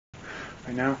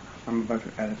Right now, I'm about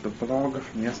to edit the vlog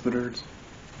from yesterday.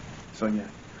 So yeah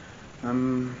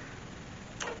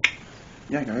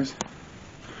guys.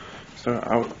 So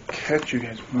I'll catch you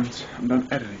guys once I'm done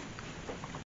editing.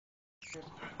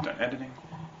 Done editing,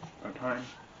 about time,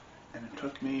 and it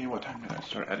took me, what time did I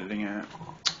start editing at?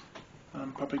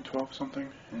 Probably 12 something,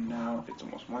 and now it's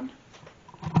almost 1.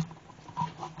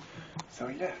 So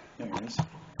yeah guys.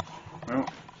 Well,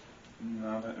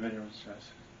 now that video is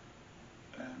just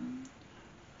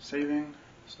saving,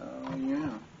 so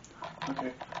yeah.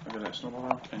 Okay, I got that snowball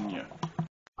out, and yeah.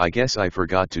 I guess I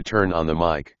forgot to turn on the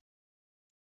mic.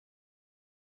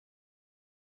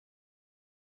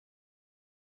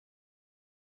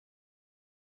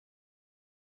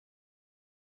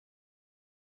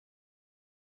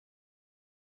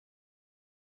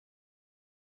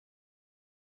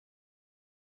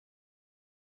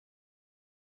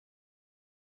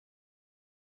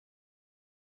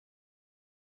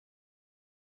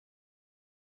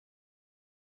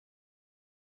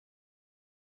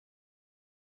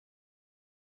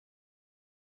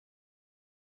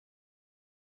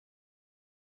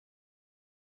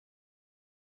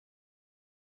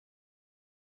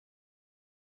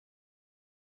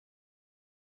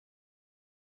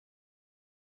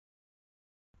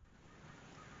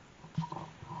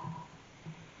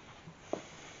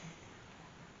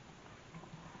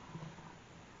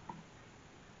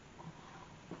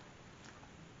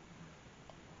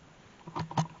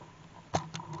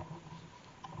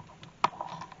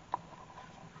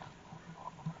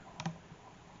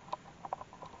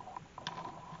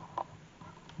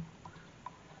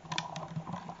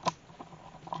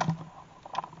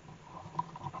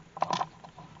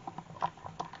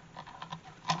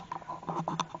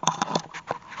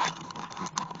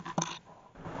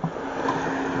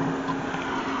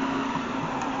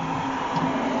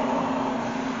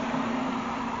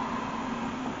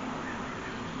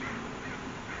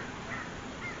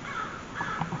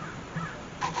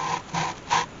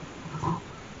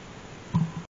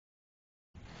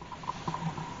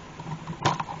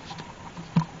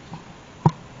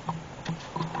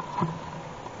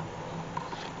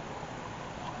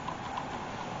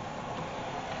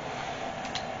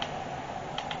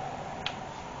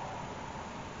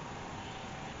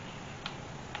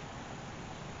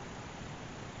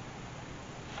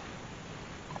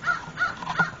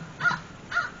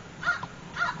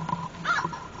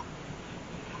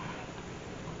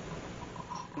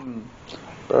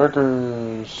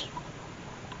 Burgers.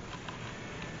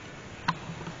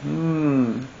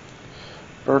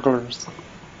 Burglars.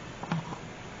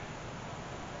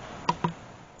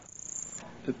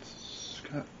 It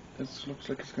looks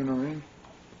like it's gonna rain.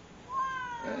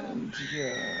 And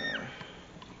yeah.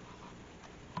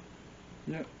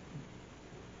 Yep.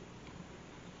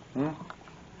 Huh?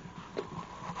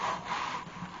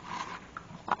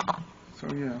 So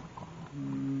yeah.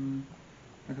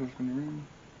 I guess it's gonna rain.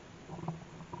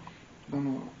 Don't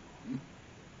know.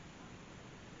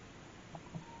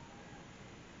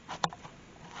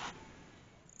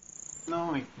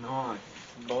 No,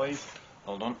 boys.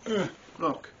 Hold on.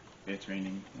 Look, it's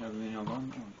raining. Hold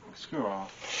on. Screw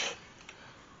off.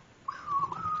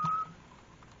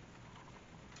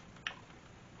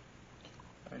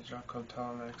 By Jacques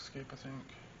Hotel Escape, I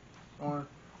think. Or,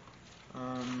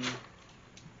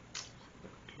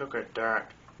 look at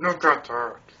that. Look at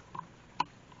that.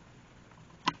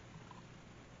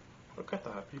 Look at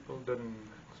that. People didn't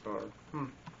starve.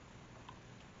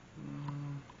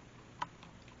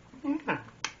 Yeah.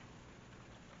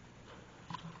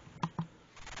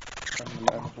 I'm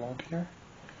gonna end the vlog here.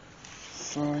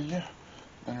 So yeah.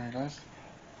 Anyway guys.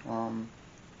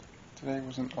 Today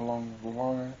wasn't a long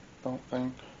vlog, I don't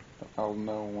think. But I'll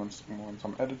know once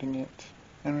I'm editing it.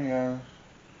 Anyway,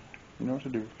 you know what to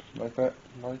do. Like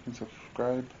and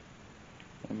subscribe.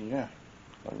 And yeah,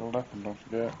 like all that, and don't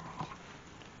forget,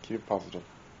 keep it positive.